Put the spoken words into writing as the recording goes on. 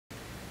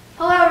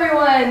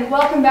everyone,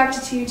 welcome back to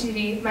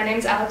TUTV. My name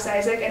is Alex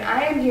Isaac and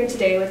I am here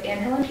today with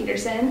Helen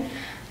Peterson.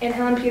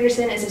 Helen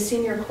Peterson is a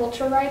senior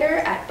culture writer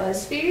at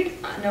Buzzfeed,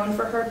 known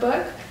for her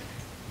book,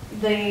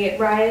 The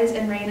Rise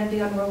and Reign of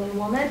the Unruly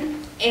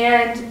Woman,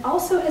 and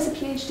also has a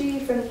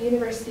PhD from the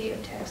University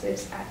of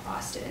Texas at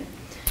Austin.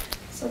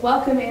 So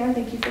welcome, Anne.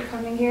 Thank you for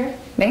coming here.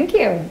 Thank you.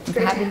 It's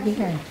great Happy to be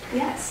here.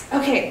 Yes.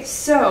 Okay,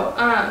 so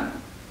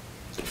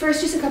first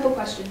just a couple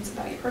questions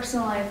about your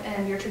personal life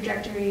and your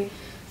trajectory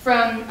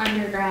from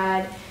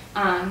undergrad.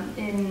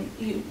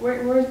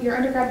 Your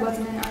undergrad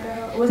wasn't in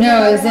Idaho?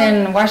 No, it was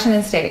in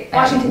Washington State,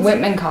 Washington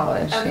Whitman State.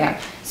 College. Okay. Yeah.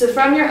 So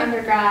from your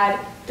undergrad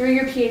through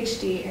your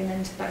PhD and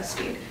then to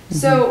Buzzfeed. Mm-hmm.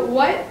 So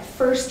what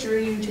first drew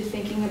you to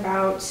thinking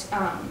about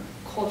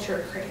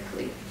culture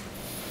critically?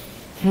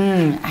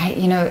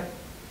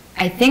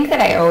 I think that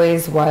I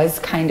always was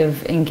kind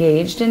of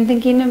engaged in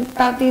thinking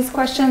about these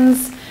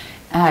questions.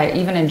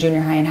 Even in junior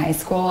high and high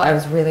school, I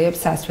was really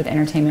obsessed with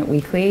Entertainment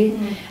Weekly,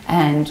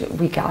 and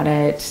we got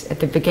it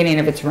at the beginning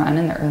of its run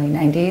in the early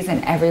 90s,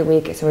 and every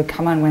week, so it would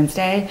come on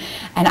Wednesday,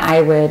 and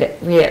I would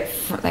read it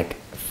like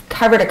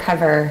cover to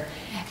cover.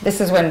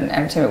 This is when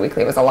Entertainment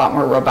Weekly was a lot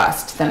more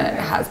robust than it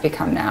has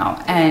become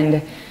now,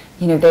 and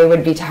they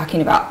would be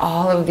talking about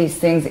all of these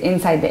things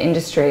inside the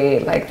industry,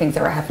 like things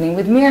that were happening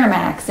with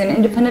Miramax and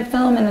independent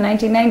film in the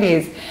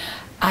 1990s.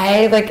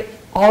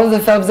 All of the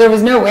films, there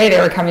was no way they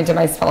were coming to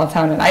my small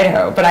town in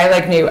Idaho, but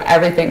I knew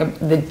everything,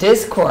 the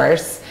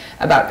discourse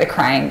about the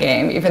Crying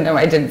Game, even though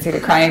I didn't see the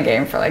Crying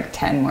Game for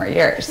 10 more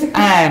years. So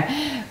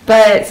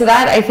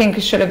that I think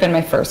should have been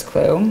my first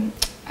clue.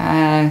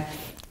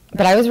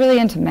 But I was really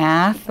into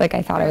math.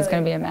 I thought I was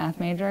going to be a math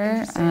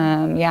major.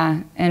 Yeah,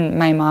 and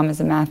my mom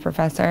is a math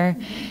professor.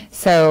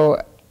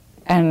 So,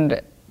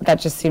 and that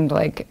just seemed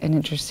like an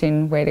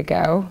interesting way to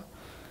go.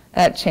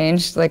 That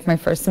changed my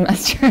first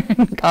semester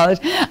in college.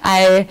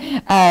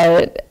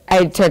 I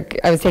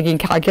was taking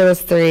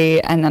Calculus 3,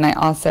 and then I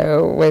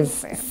also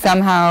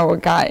somehow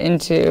got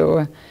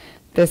into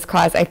this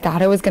class. I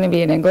thought it was going to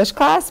be an English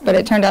class, but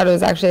it turned out it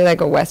was actually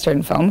a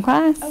Western film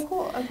class. Oh,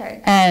 cool. Okay.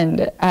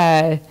 And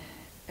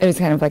it was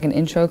kind of like an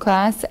intro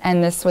class,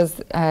 and this was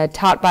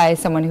taught by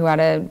someone who had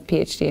a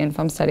PhD in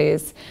film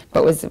studies,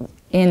 but was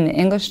in the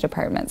English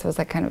department, so it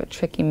was kind of a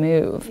tricky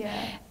move.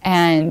 Yeah.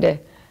 And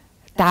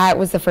that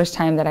was the first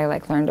time that I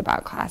learned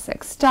about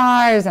classic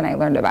stars, and I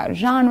learned about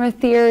genre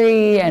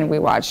theory, and we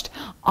watched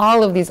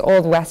all of these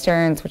old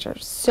Westerns, which are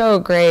so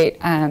great.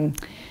 And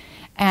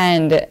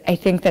I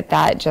think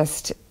that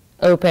just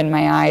opened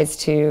my eyes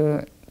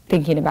to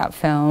thinking about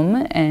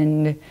film,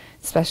 and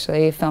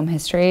especially film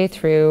history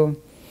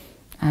through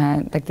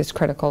this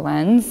critical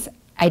lens.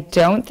 I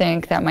don't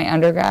think that my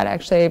undergrad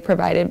actually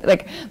provided,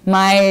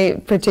 my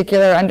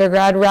particular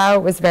undergrad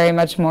route was very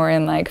much more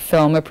in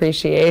film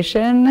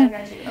appreciation,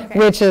 okay.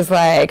 Which is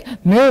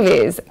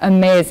movies,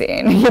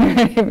 amazing, you know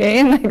what I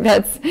mean?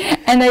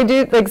 And I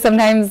do,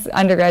 sometimes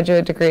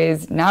undergraduate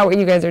degrees, not what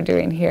you guys are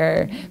doing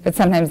here, but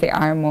sometimes they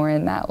are more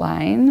in that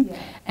line. Yeah.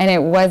 And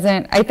it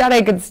wasn't, I thought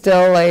I could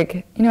still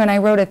and I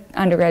wrote an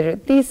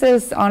undergraduate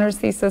thesis, honors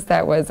thesis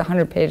that was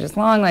 100 pages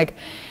long,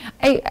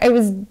 I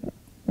was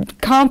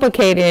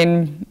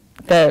complicating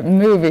the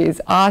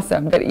movies,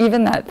 awesome, but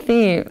even that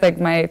theme,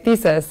 my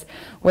thesis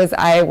was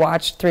I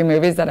watched 3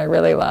 movies that I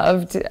really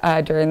loved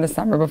during the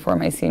summer before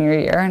my senior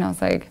year, and I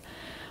was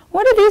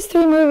what do these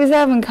 3 movies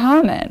have in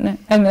common?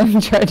 And then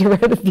tried to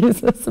write a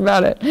thesis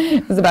about it.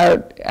 It was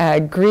about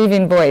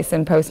grieving voice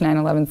in post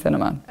 9/11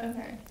 cinema.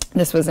 Okay.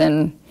 This was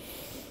in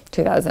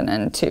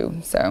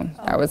 2002, so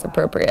that was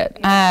appropriate.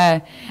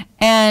 Yeah.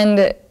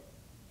 And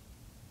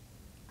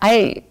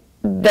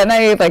then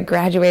I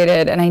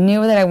graduated, and I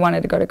knew that I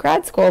wanted to go to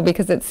grad school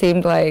because it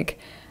seemed like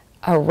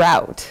a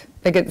route.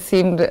 It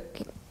seemed,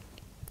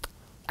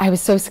 I was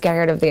so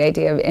scared of the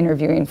idea of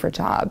interviewing for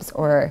jobs.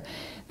 Or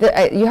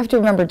you have to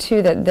remember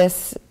too that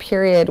this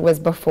period was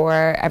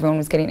before everyone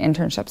was getting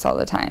internships all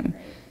the time.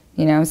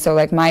 So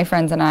my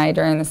friends and I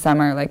during the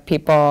summer,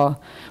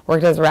 people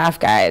worked as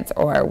raft guides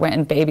or went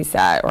and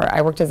babysat, or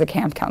I worked as a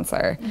camp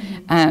counselor.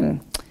 Mm-hmm.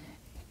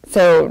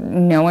 So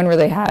no one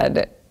really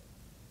had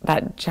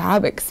that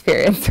job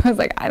experience. So I was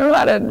I don't know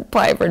how to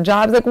apply for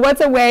jobs. What's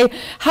a way,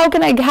 how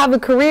can I have a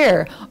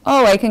career?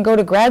 Oh, I can go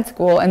to grad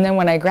school, and then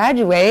when I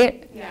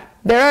graduate,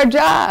 there are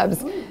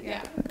jobs. Ooh,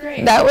 yeah,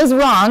 great. That was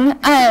wrong,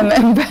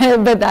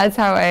 but that's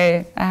how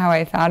I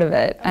thought of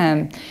it.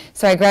 Okay.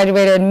 So I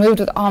graduated, moved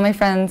with all my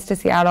friends to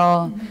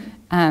Seattle,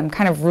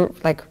 kind of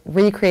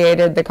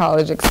recreated the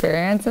college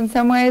experience in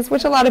some ways,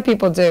 which a lot of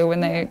people do when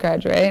they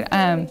graduate.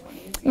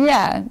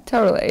 Yeah,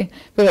 totally.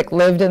 We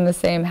lived in the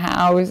same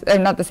house,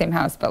 not the same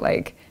house, but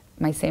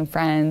my same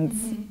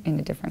friends in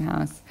a different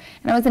house.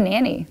 And I was a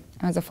nanny.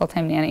 I was a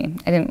full-time nanny.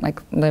 I didn't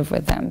live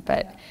with them,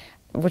 but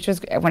which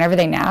was whenever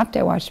they napped,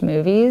 I watched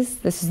movies.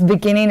 This is the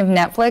beginning of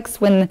Netflix,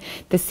 when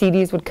the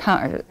CDs would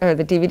come or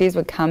the DVDs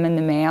would come in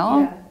the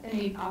mail. Yeah,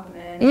 and you pop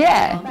them in.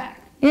 Yeah. And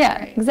back. Yeah,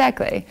 right.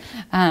 Exactly.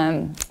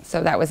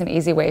 So that was an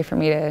easy way for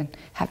me to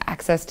have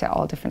access to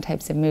all different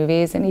types of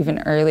movies and even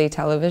early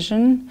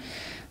television.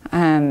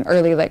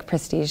 Early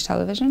prestige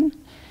television.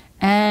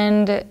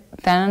 And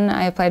then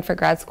I applied for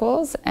grad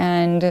schools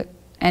and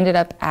ended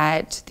up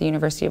at the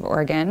University of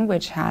Oregon,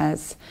 which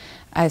has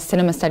a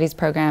cinema studies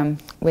program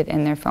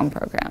within their film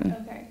program.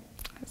 Okay.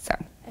 So.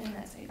 And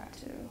that's how you got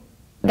to.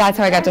 That's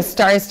how I got to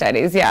Star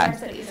Studies. Yeah.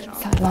 Star Studies and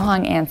all it's a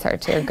long answer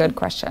to a good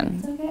question.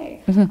 It's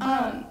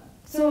okay.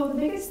 So the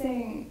biggest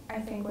thing I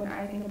think when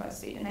I think of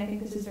BuzzFeed, and I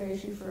think this is very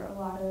true for a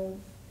lot of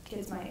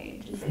kids my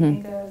age, is they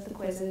think of the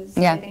quizzes,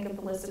 they think of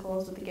the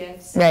listicles with the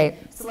gifts,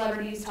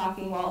 celebrities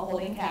talking while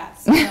holding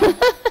cats. You know?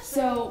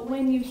 So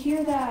when you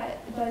hear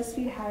that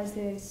BuzzFeed has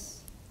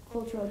this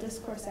cultural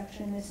discourse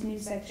section, this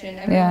news section,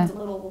 everyone's a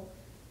little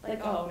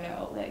like, oh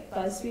no, like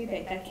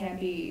BuzzFeed, that can't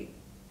be,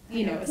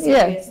 you know, a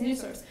serious news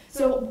source.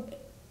 So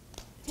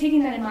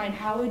taking that in mind,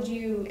 how would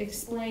you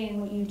explain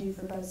what you do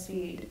for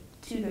BuzzFeed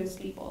to those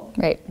people?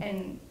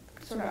 And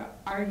sort of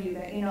argue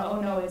that, you know,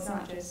 oh no, it's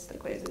not just the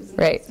quizzes and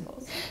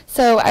listicles.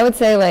 So I would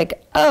say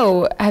like,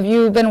 oh, have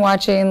you been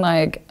watching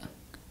like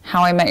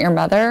How I Met Your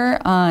Mother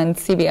on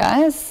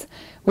CBS?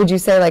 Would you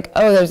say like,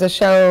 oh, there's a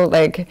show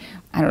like,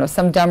 I don't know,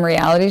 some dumb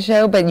reality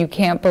show, but you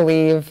can't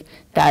believe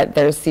that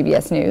there's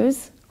CBS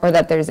News or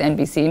that there's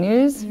NBC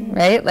News,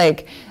 right?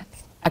 Like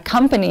a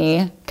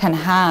company can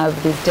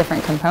have these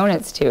different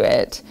components to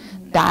it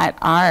that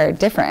are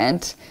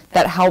different,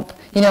 that help,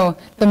 you know,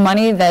 the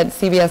money that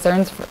CBS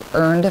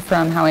earned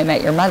from How I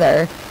Met Your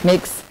Mother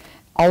makes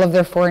all of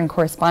their foreign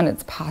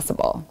correspondence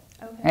possible.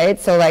 Right?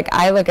 So like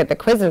I look at the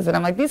quizzes and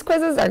I'm like, these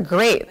quizzes are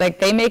great. Like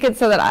they make it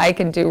so that I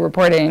can do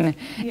reporting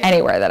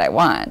anywhere that I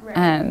want.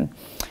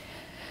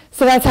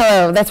 So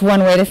that's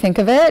one way to think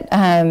of it.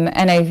 And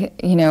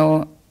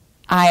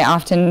I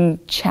often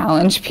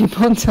challenge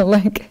people to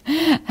like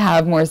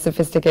have more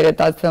sophisticated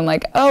thoughts than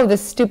like, oh,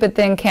 this stupid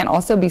thing can't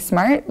also be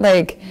smart.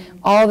 Like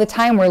all the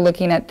time we're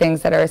looking at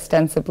things that are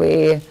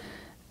ostensibly,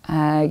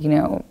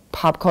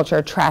 pop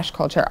culture, trash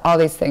culture, all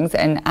these things.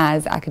 And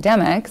as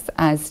academics,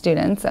 as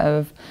students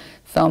of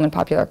film and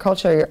popular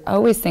culture, you're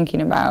always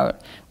thinking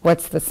about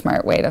what's the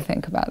smart way to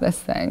think about this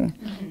thing.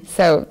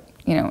 So,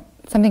 you know,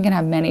 something can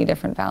have many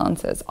different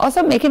balances.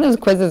 Also, making those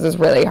quizzes is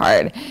really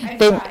hard. I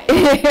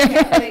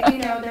tried. Like, you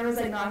know, there was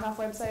like knockoff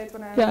websites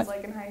when I was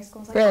like in high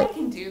school. It's like, I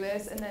can do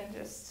this, and then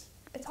just,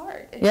 it's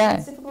hard.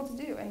 It's difficult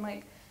to do. And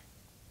like,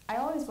 I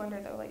always wonder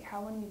though, like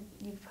how when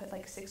you put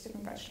like 6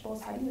 different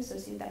vegetables, how do you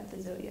associate that with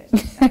the zodiac?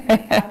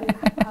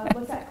 Like,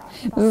 what's that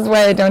process? This is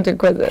why I don't do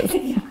quizzes.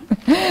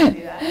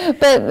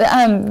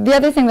 But the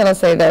other thing that I'll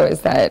say though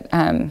is that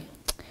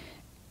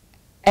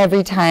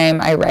every time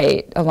I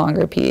write a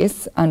longer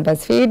piece on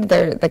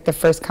BuzzFeed, like the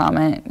first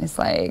comment is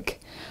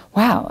like,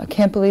 wow, I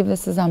can't believe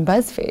this is on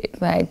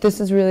BuzzFeed. Like, this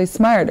is really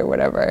smart or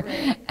whatever.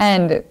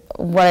 And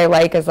what I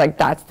like is like,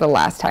 that's the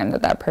last time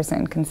that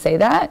person can say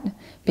that,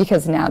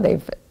 because now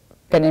they've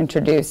been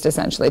introduced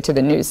essentially to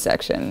the news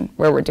section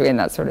where we're doing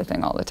that sort of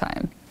thing all the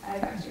time. I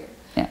got you.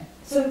 Yeah.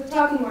 So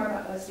talking more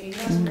about BuzzFeed, you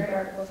have some great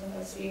articles on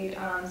BuzzFeed.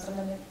 Some of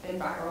them have been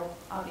viral,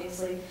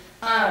 obviously.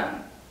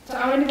 So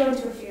I wanted to go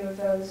into a few of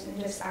those and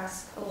just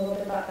ask a little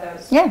bit about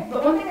those. Yeah.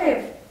 But one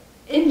thing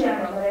in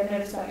general, that I've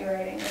noticed about your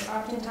writing is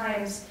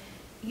oftentimes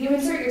you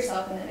insert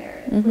yourself in the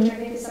narrative, which I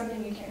think is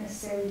something you can't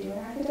necessarily do in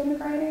academic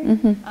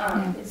writing.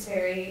 It's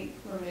very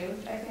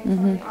removed, I think,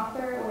 from the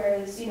author,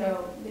 whereas, you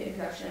know, the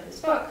introduction of this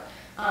book,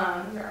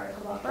 your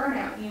article about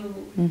Burnout,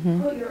 you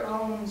put your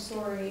own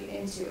story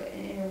into it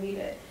and interweave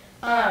it.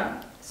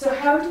 So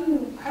how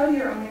do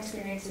your own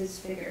experiences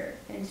figure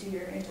into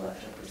your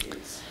intellectual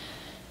pursuits?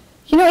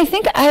 You know, I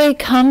think I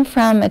come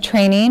from a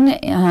training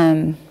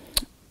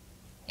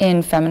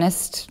in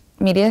feminist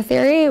media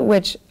theory,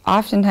 which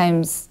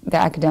oftentimes the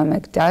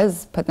academic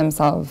does put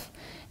themselves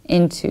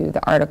into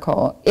the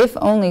article, if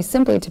only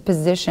simply to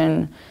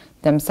position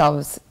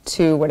themselves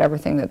to whatever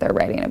thing that they're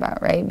writing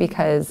about, right?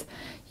 Because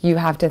you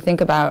have to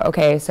think about,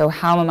 okay, so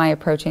how am I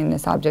approaching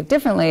this object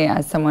differently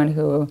as someone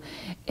who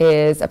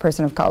is a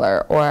person of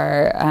color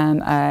or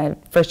a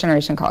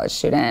first-generation college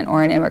student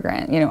or an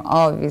immigrant, you know,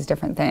 all of these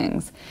different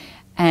things.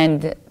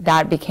 And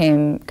that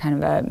became kind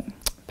of a,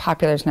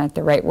 popular is not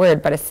the right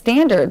word, but a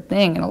standard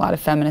thing in a lot of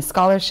feminist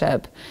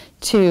scholarship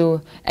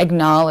to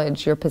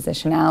acknowledge your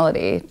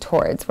positionality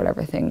towards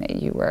whatever thing that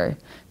you were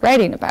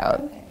writing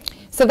about. Okay.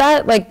 So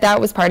that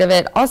was part of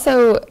it.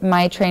 Also,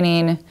 my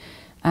training,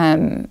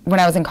 when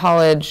I was in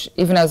college,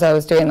 even as I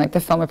was doing like the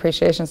film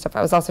appreciation stuff,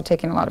 I was also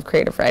taking a lot of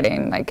creative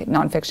writing, like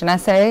nonfiction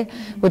essay,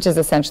 which is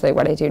essentially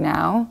what I do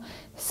now.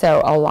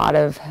 So a lot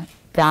of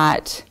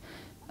that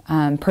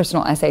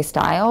personal essay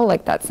style,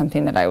 like that's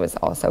something that I was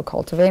also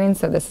cultivating.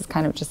 So this is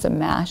kind of just a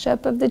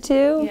mashup of the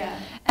two. Yeah.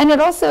 And it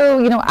also,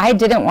 you know, I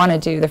didn't want to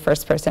do the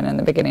first person in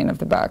the beginning of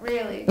the book.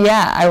 Really?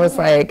 Yeah, I was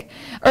like,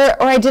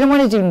 or I didn't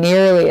want to do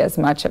nearly as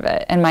much of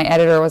it. And my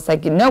editor was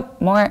like,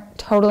 nope, more,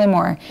 totally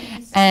more.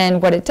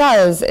 And what it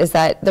does is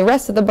that the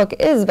rest of the book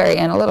is very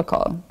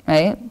analytical,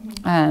 right?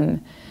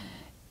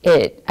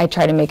 I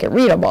try to make it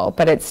readable,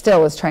 but it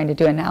still is trying to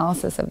do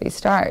analysis of these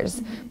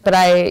stars.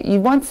 But you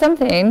want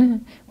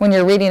something when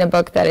you're reading a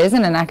book that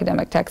isn't an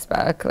academic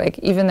textbook, like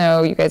even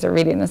though you guys are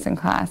reading this in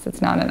class,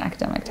 it's not an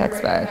academic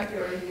textbook.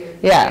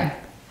 Yeah.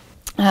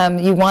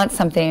 you want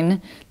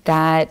something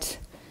that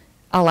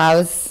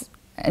allows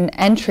an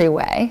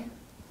entryway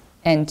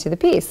into the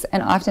piece.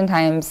 And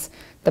oftentimes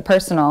the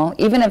personal,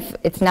 even if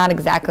it's not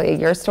exactly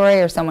your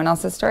story or someone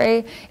else's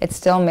story, it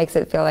still makes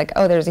it feel like,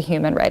 oh, there's a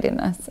human writing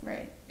this.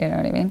 Right. You know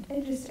what I mean?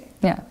 Interesting.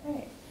 Yeah.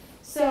 Right.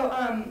 So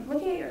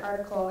looking at your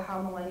article,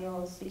 How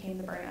Millennials Became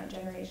the Burnout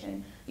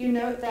Generation, you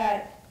note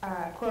that,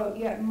 quote,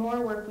 yet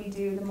more work we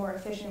do, the more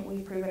efficient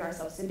we've proven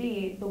ourselves to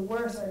be, the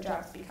worse our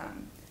jobs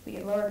become. We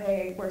get lower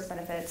pay, worse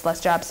benefits,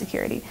 less job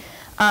security.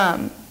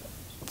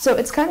 So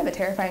it's kind of a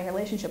terrifying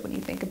relationship when you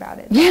think about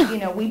it. Yeah. You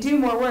know, we do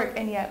more work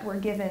and yet we're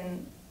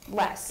given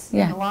less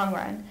Yeah. in the long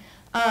run.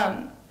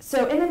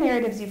 So in the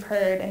narratives you've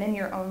heard and in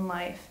your own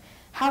life,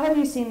 how have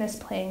you seen this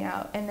playing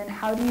out? And then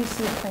how do you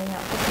see it playing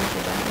out for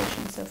future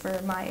generations? So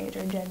for my age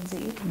or Gen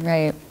Z.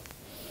 Right.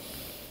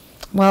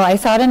 Well, I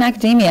saw it in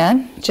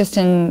academia, just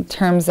in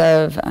terms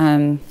of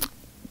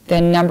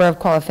the number of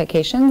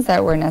qualifications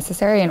that were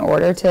necessary in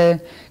order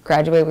to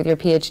graduate with your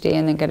PhD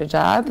and then get a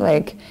job.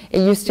 Like, it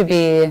used to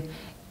be,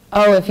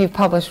 oh, if you've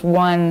published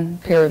one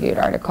peer-reviewed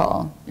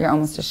article, you're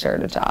almost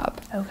assured a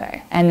job.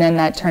 Okay. And then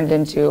that turned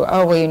into,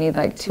 oh, well, you need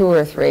like 2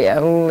 or 3 at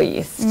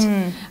least.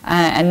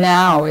 And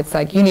now it's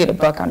like, you need a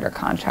book under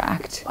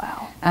contract.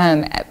 Wow.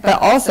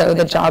 But also,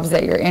 the jobs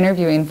that you're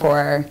interviewing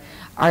for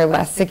are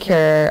less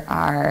secure,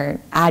 are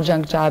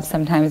adjunct jobs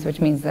sometimes, which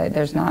means that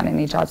there's not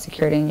any job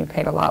security and you're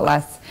paid a lot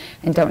less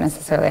and don't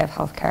necessarily have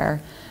health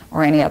care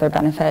or any other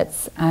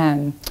benefits.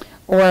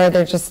 Or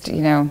they're just,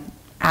 you know,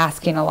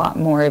 asking a lot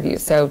more of you.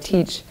 So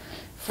teach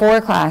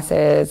 4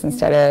 classes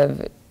instead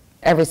of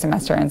every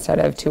semester instead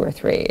of 2 or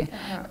 3,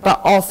 but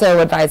also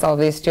advise all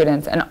these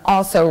students and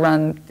also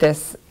run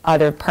this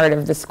other part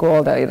of the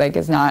school that like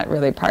is not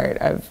really part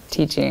of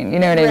teaching. You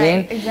know what I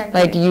mean?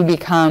 Exactly. Like you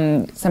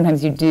become,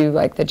 sometimes you do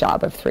like the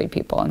job of 3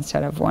 people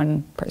instead of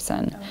 1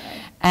 person.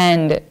 Okay.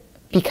 And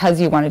because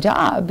you want a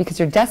job, because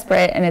you're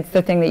desperate and it's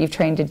the thing that you've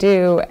trained to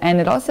do,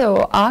 and it also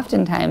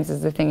oftentimes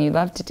is the thing you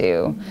love to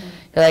do,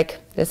 you're like,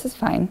 this is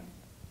fine,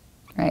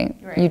 right?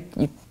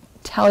 You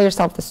tell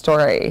yourself the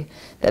story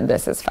that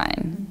this is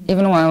fine,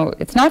 even though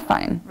it's not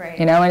fine,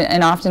 you know,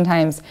 and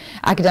oftentimes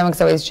academics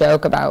always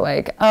joke about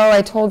like, oh,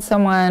 I told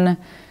someone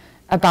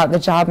about the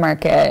job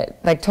market,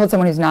 like told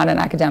someone who's not an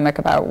academic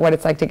about what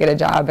it's like to get a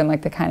job and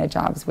like the kind of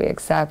jobs we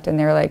accept, and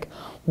they're like,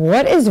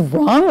 what is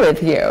wrong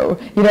with you?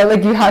 You know,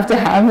 like you have to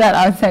have that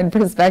outside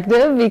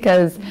perspective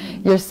because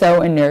you're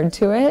so inured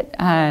to it.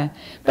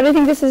 But I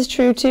think this is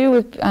true too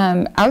with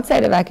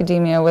outside of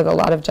academia with a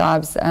lot of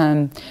jobs,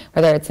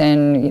 whether it's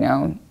in, you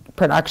know,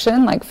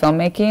 production, like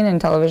filmmaking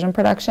and television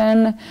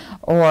production,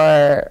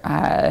 or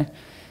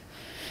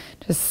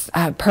just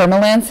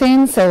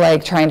permalancing, so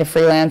like trying to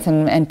freelance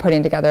and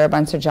putting together a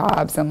bunch of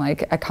jobs and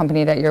like a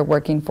company that you're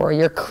working for.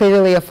 You're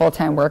clearly a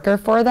full-time worker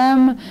for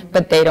them,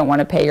 but they don't want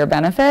to pay your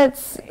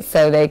benefits,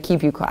 so they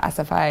keep you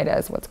classified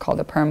as what's called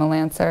a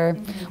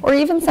permalancer. Or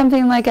even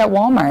something like at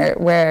Walmart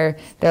where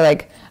they're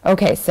like,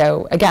 okay,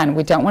 so again,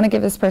 we don't want to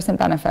give this person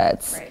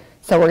benefits,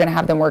 so we're going to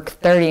have them work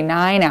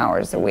 39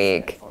 hours a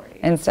week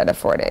instead of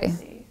 40.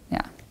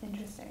 Yeah.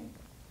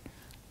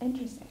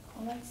 Interesting.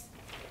 Well, that's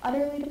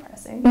utterly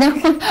depressing. No.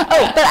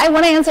 Oh, but I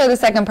want to answer the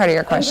second part of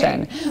your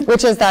question,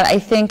 which is that I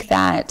think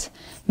that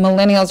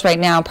millennials right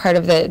now, part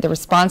of the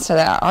response to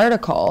that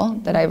article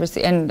that I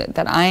received and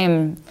that I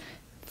am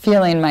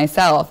feeling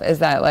myself is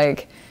that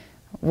like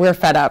we're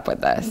fed up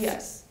with this.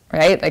 Yes.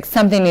 Right? Like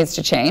something needs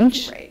to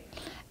change. Right.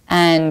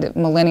 And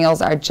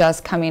millennials are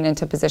just coming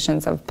into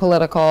positions of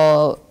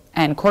political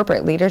and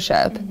corporate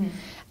leadership.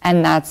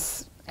 And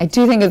that's, I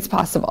do think it's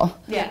possible.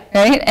 Yeah.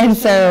 Right? And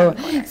so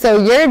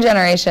your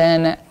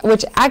generation,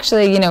 which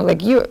actually, you know,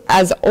 like you,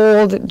 as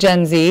old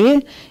Gen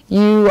Z,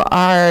 you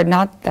are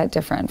not that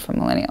different from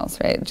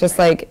millennials, right? Just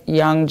like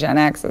young Gen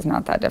X is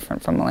not that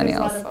different from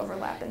millennials. There's a lot of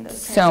overlap in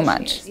those so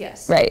much. years.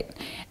 Yes. Right.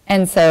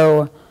 And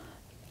so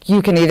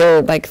you can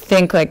either like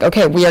think like,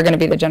 okay, we are going to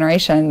be the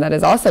generation that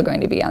is also going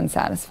to be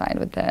unsatisfied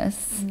with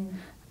this.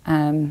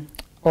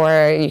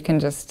 Or you can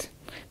just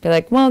be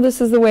like, well,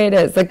 this is the way it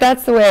is. Like,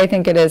 that's the way I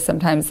think it is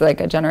sometimes,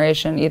 like a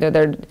generation, either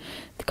they're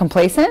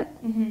complacent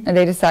and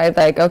they decide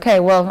like, okay,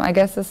 well, I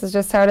guess this is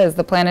just how it is.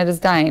 The planet is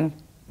dying.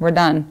 We're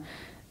done.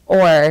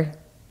 Or,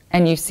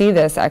 and you see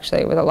this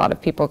actually with a lot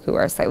of people who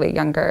are slightly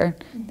younger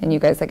than you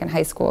guys, like in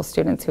high school,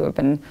 students who have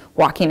been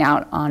walking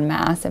out en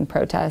masse in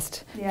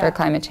protest for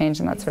climate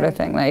change and that sort of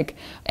thing. Like,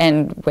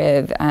 and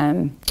with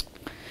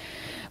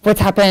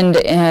what's happened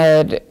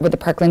with the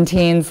Parkland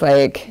teens,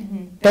 like,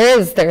 there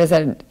is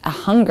a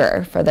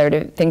hunger for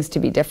things to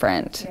be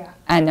different,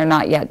 and they're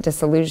not yet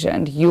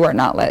disillusioned. You are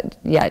not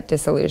yet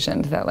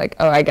disillusioned that like,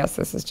 oh, I guess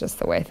this is just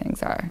the way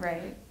things are.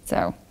 Right.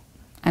 So,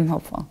 I'm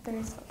hopeful.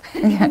 There's hope,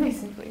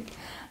 basically.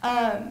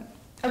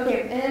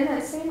 Okay, and in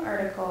that same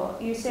article,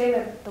 you say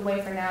that the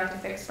way for now to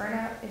fix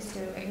burnout is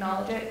to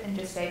acknowledge it and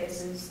just say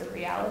this is the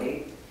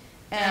reality.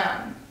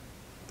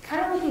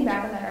 Kind of looking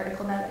back on that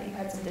article now that you've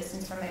had some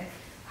distance from it,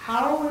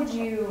 how would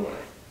you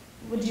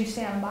would you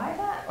stand by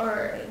that,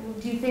 or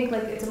do you think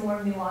like it's a more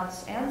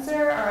nuanced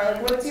answer, or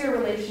like what's your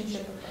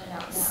relationship with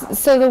burnout now?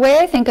 So the way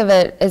I think of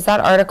it is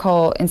that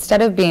article,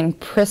 instead of being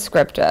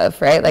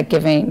prescriptive, right, like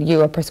giving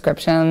you a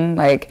prescription,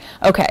 like,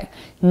 okay,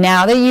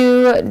 now that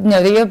you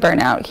know that you have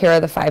burnout, here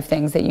are the 5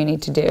 things that you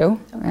need to do,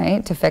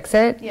 right, to fix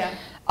it. Yeah.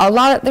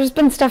 There's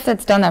been stuff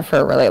that's done that for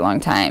a really long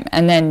time,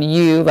 and then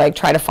you like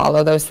try to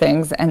follow those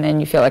things, and then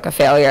you feel like a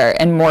failure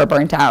and more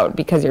burnt out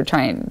because you're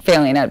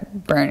failing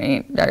at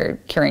burning or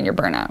curing your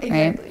burnout,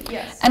 exactly. right?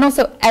 Yes. And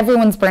also,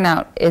 everyone's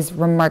burnout is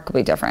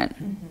remarkably different.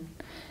 Mm-hmm.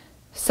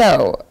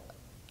 So,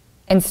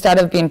 instead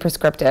of being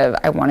prescriptive,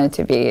 I wanted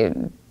to be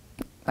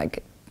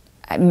like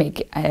I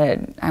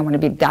want to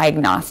be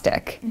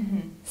diagnostic. Mm-hmm.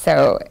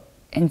 So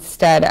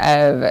instead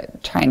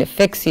of trying to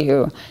fix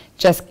you,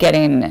 just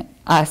getting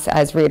us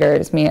as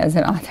readers, me as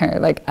an author,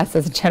 like us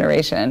as a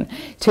generation,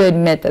 to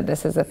admit that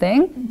this is a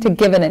thing, mm-hmm. to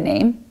give it a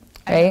name,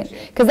 right?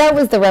 Because that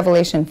was the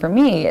revelation for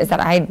me, is that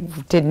I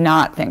did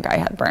not think I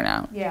had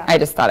burnout. Yeah. I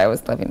just thought I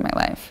was living my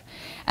life.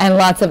 And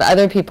lots of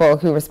other people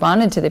who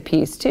responded to the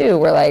piece too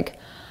were like,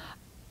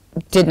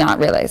 did not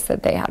realize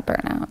that they had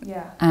burnout.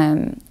 Yeah.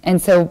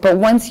 And so, but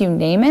once you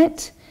name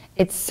it,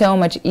 it's so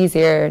much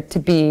easier to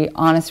be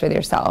honest with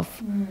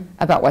yourself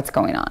about what's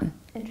going on.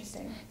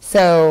 Interesting.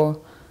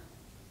 So,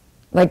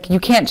 like, you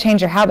can't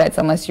change your habits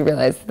unless you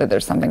realize that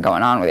there's something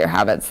going on with your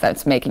habits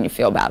that's making you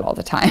feel bad all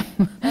the time.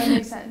 That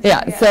makes sense.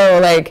 Yeah. So,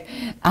 like,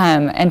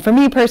 and for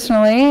me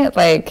personally,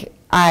 like,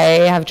 I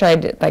have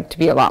tried to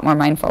be a lot more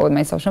mindful with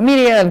my social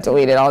media. I've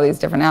deleted all these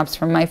different apps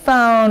from my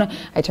phone.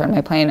 I turn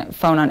my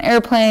phone on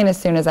airplane as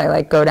soon as I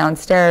like go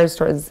downstairs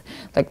towards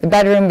like the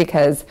bedroom,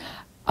 because,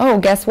 oh,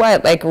 guess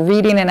what? Like,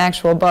 reading an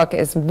actual book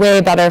is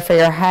way better for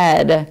your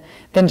head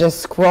than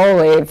just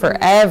scrolling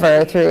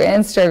forever through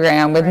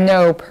Instagram with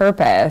no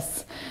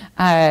purpose.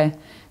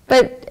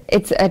 But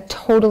it's a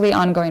totally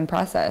ongoing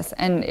process,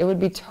 and it would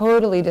be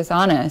totally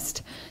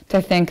dishonest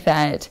to think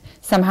that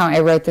somehow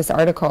I wrote this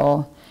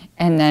article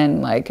and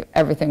then like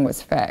everything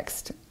was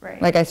fixed.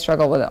 Right. Like, I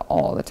struggle with it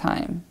all the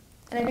time.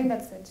 And I think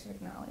that's good to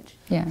acknowledge.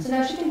 Yeah. So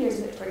now shifting gears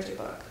a bit towards your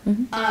book.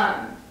 Mm-hmm.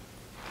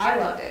 I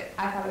loved it.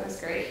 I thought it was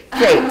great.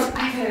 Great.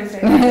 I thought it was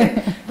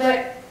fantastic.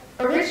 But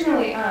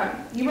originally,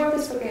 you wrote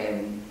this book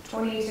in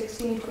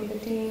 2016,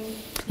 2015.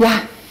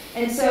 Yeah.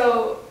 And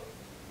so,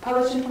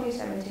 published in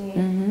 2017.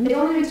 Mm-hmm. It's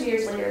only been 2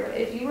 years later, but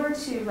if you were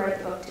to write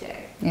the book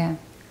today, Yeah.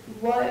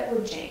 what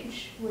would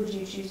change? Would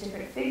you choose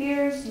different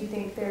figures? Do you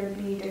think there would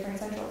be different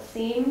central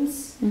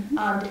themes,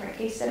 different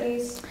case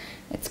studies?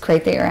 It's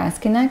great that you're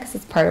asking that, because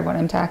it's part of what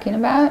I'm talking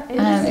about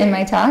in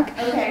my talk.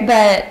 Okay.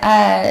 But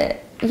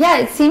yeah,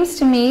 it seems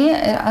to me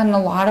in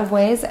a lot of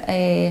ways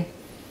a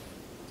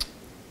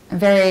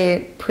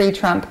very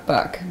pre-Trump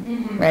book,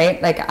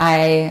 right? Like,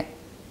 I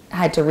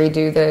had to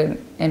redo the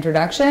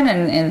introduction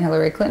in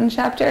Hillary Clinton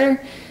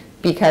chapter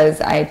because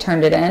I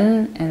turned it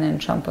in and then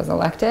Trump was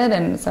elected,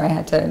 and so I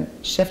had to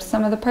shift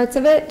some of the parts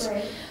of it.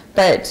 Right.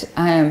 But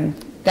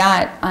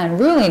that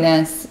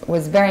Unruliness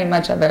was very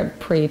much of a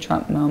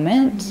pre-Trump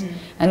moment,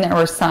 and there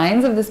were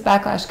signs of this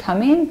backlash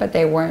coming, but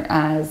they weren't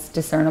as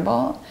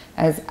discernible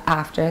as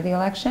after the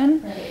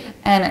election. Right.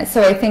 And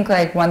so I think,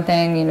 like, one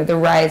thing, the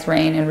rise,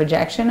 reign, and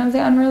rejection of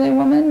the unruly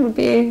woman would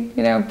be,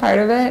 part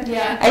of it.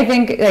 Yeah. I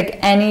think, like,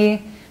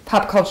 any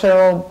pop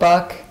cultural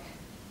book,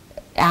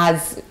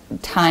 as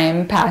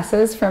time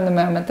passes from the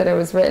moment that it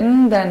was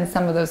written, then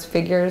some of those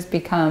figures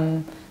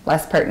become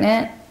less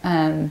pertinent.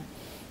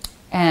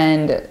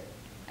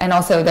 And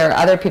also there are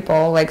other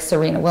people like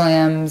Serena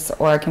Williams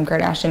or Kim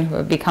Kardashian who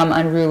have become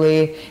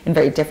unruly in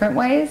very different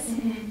ways,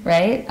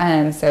 right?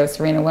 So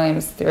Serena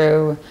Williams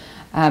through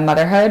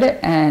motherhood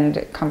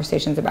and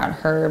conversations about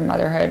her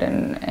motherhood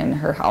and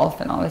her health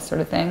and all this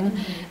sort of thing.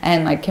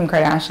 And like Kim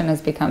Kardashian has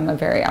become a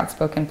very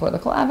outspoken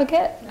political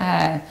advocate.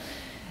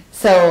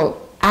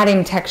 So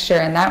adding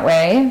texture in that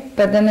way,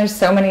 but then there's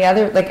so many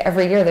other, like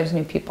every year there's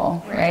new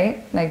people,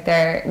 right? Like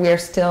we are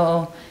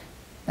still,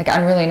 like,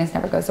 unruliness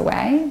never goes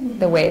away.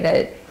 The way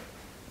that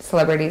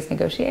celebrities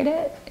negotiate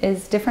it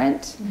is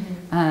different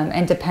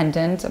and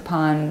dependent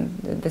upon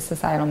the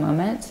societal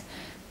moment.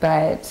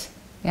 But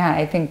yeah,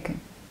 I think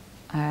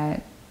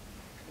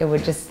it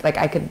would just, like,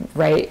 I could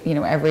write,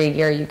 every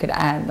year you could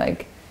add,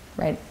 like,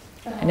 write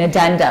an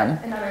addendum,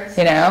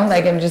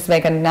 like, and just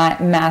make a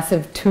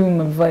massive tomb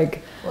of,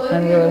 like,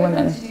 unruly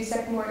women. To do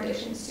second more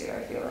editions too,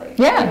 I feel like.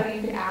 Yeah.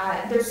 You could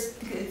add, it's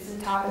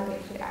a topic that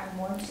you could add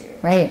more to.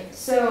 Right.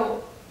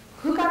 So,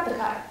 who got the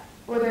cut?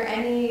 Were there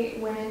any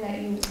women that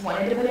you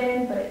wanted to put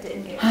in, but it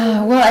didn't get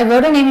well, I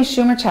wrote an Amy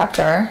Schumer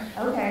chapter.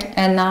 Okay.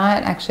 And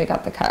that actually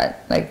got the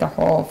cut, like the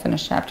whole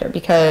finished chapter,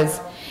 because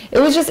it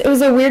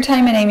was a weird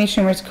time in Amy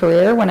Schumer's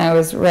career when I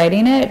was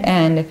writing it,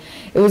 and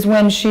it was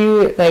when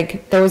she,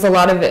 like, there was a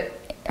lot of it,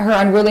 her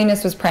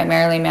unruliness was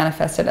primarily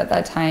manifested at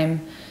that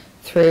time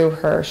through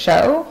her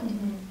show,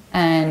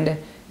 and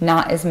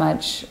not as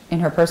much in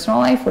her personal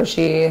life, where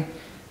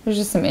there's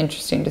just some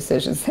interesting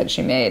decisions that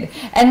she made.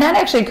 And that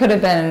actually could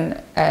have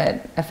been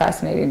a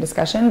fascinating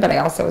discussion, but I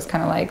also was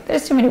kind of like,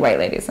 there's too many white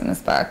ladies in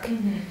this book.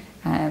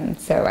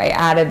 So I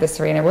added the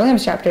Serena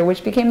Williams chapter,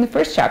 which became the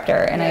first chapter,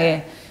 and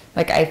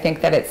I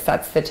think that it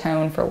sets the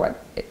tone for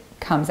what it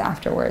comes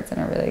afterwards in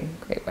a really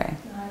great way.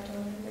 No, I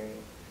totally agree.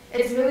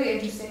 It's really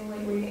interesting, like,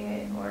 reading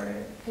it in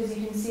order, because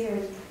you can see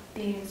there's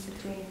themes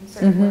between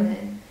certain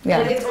women. Yeah.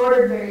 Like, it's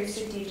ordered very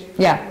strategically,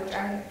 which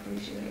I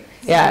appreciate.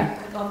 So Yeah.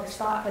 like, all this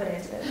thought put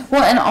into this.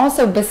 Well, and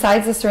also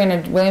besides the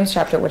Serena Williams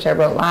chapter, which I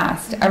wrote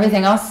last,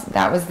 everything else,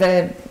 that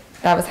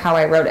was how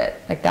I wrote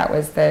it. Like, that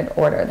was the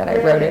order that I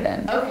wrote it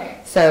in. Okay.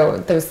 So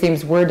those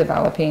themes were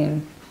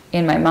developing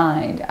in my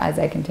mind as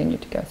I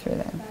continued to go through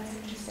them. That's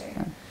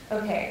interesting.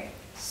 Okay,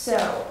 so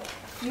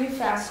a few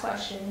fast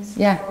questions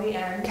Yeah. before we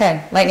end.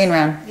 Okay, lightning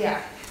round. Yeah.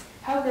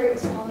 How great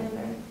was Paul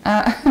Newman?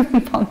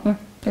 Paul Newman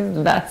is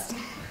the best.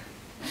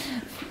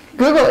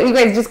 You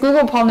guys, just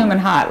Google Paul Newman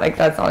hot. Like,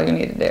 that's all you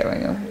need to do.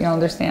 You'll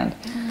understand.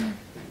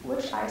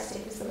 Which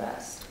I-state is the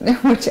best?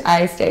 Which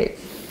I-state?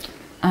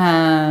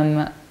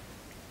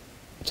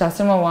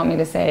 Justin will want me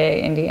to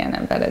say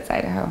Indiana, but it's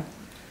Idaho.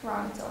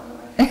 Wrong, it's Illinois.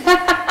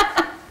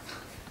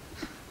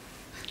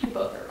 You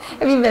both are wrong.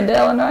 Have you been to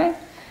Illinois?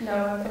 No,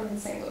 I'm from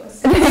St.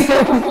 Louis.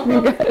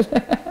 Good.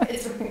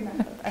 It's really not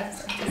the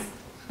best.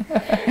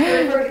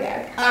 We're pretty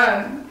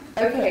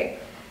okay.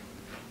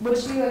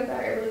 Which do you like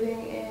better,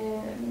 living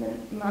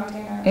in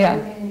Montana or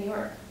living in New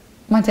York?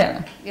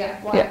 Montana.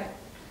 Yeah, why? Yeah.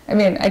 I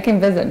mean, I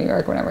can visit New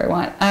York whenever I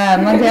want.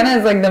 Montana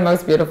is like the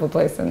most beautiful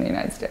place in the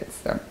United States.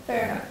 So.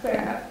 Fair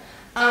enough.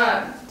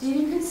 Do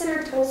you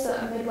consider Tulsa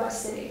a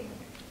Midwest city?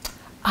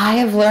 I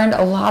have learned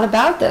a lot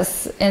about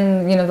this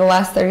in the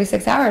last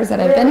 36 hours that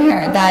I've been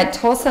here. That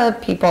Tulsa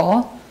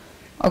people,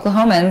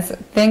 Oklahomans,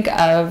 think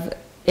of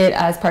it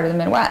as part of the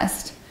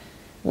Midwest,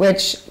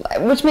 which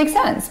makes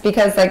sense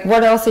because like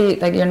what else are you,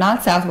 like you're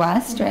not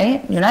Southwest,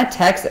 right? You're not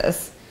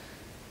Texas.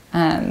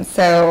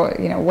 So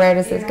where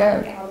does this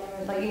go?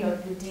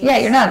 Like, the deep Yeah,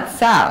 you're not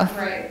South.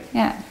 Right.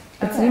 Yeah,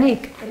 it's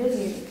unique. It is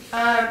unique.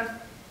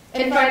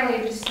 And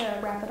finally, just to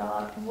wrap it all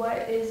up,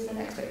 what is the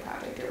next big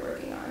project you're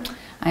working on?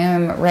 I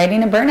am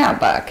writing a Burnout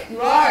book. You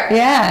are?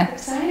 Yeah.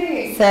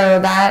 Exciting. So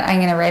that I'm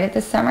going to write it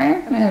this summer,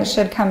 and it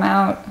should come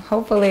out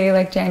hopefully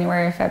like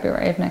January or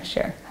February of next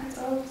year. That's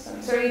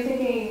awesome. So are you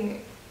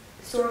thinking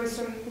stories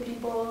from the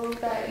people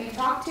that you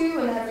talk to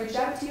and have reached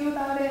out to you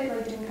about it,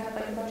 like doing kind of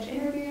like a bunch of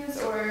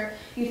interviews, or are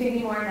you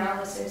thinking more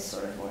analysis,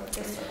 sort of what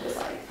this book was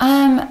like?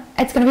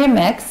 It's going to be a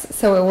mix,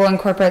 so it will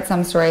incorporate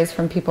some stories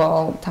from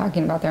people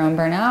talking about their own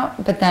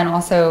burnout, but then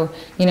also,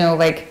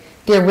 like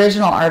the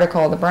original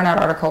article, the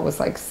Burnout article was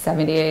like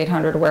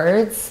 7,800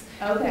 words.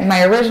 Okay.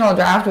 My original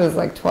draft was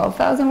like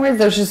 12,000 words.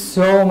 There's just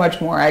so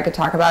much more I could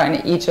talk about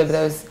in each of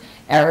those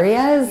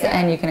areas,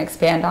 and you can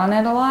expand on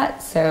it a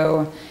lot,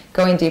 so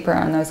going deeper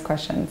on those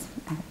questions.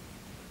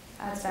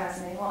 That's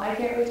fascinating. Well, I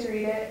can't wait to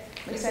read it.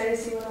 I'm excited to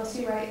see what else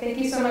you write. Thank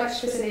you so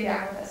much for sitting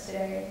down with us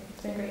today.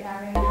 It's been great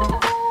having you.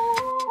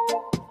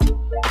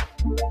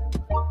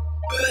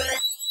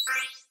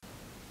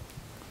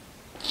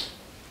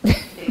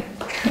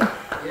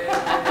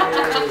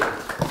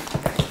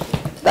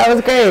 That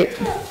was great.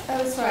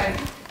 That was fun.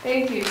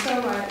 Thank you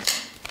so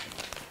much.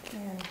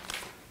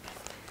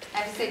 I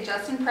have to say,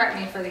 Justin prepped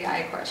me for the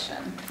I question.